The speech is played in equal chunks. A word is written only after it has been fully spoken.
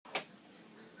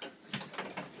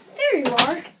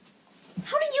are.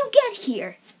 How did you get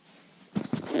here?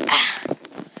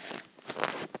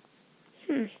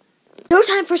 No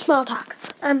time for small talk.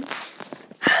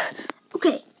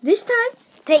 Okay, this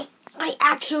time, I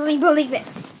actually believe it.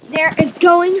 There is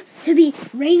going to be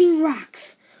raining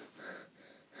rocks.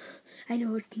 I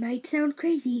know it might sound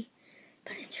crazy,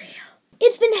 but it's real.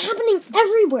 It's been happening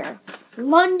everywhere.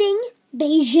 London,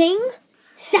 Beijing,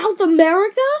 South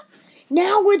America.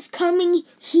 Now it's coming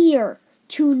here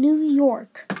to New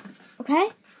York. Okay?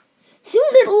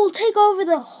 Soon it will take over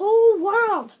the whole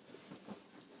world.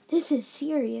 This is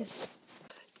serious.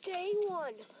 Day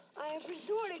 1. I have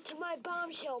resorted to my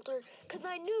bomb shelter because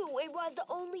I knew it was the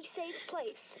only safe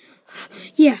place.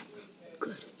 Yeah,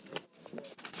 good.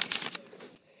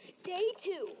 Day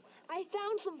 2. I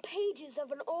found some pages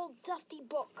of an old dusty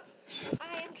book.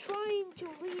 I am trying to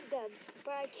read them,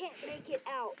 but I can't make it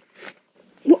out.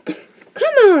 Well,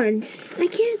 come on, I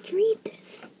can't read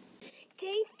this.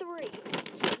 Day 3.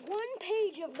 One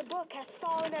page of the book has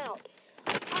fallen out.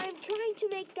 I am trying to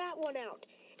make that one out.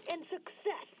 And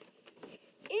success.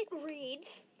 It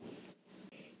reads,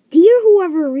 Dear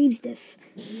whoever reads this,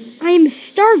 I am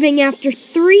starving after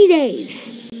 3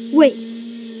 days. Wait.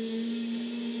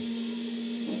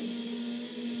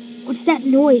 What's that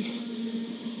noise?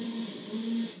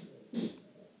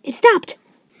 It stopped.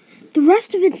 The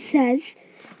rest of it says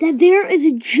that there is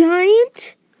a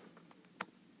giant,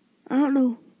 I don't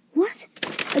know, what?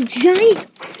 A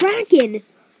giant kraken,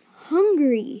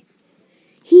 hungry.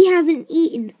 He hasn't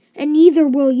eaten, and neither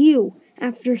will you,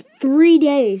 after 3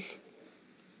 days.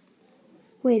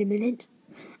 Wait a minute.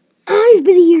 I've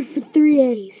been here for 3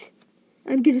 days.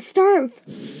 I'm gonna starve.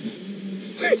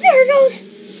 There it goes!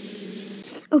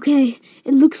 Okay,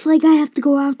 it looks like I have to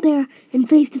go out there and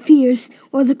face the fears,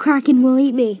 or the kraken will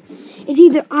eat me. It's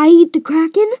either I eat the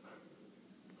kraken,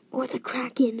 or the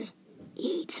kraken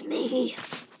eats me.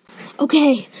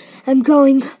 Okay, I'm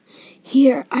going.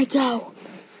 Here I go.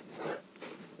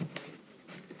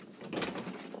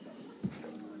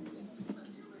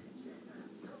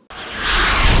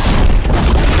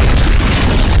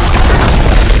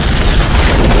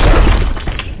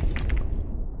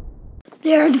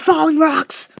 There are the falling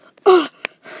rocks. Oh,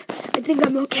 I think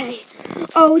I'm okay.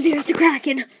 Oh, there's the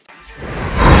kraken.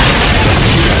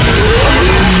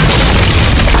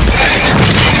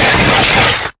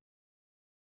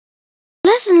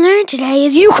 Lesson learned today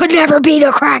is you could never beat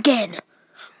a kraken.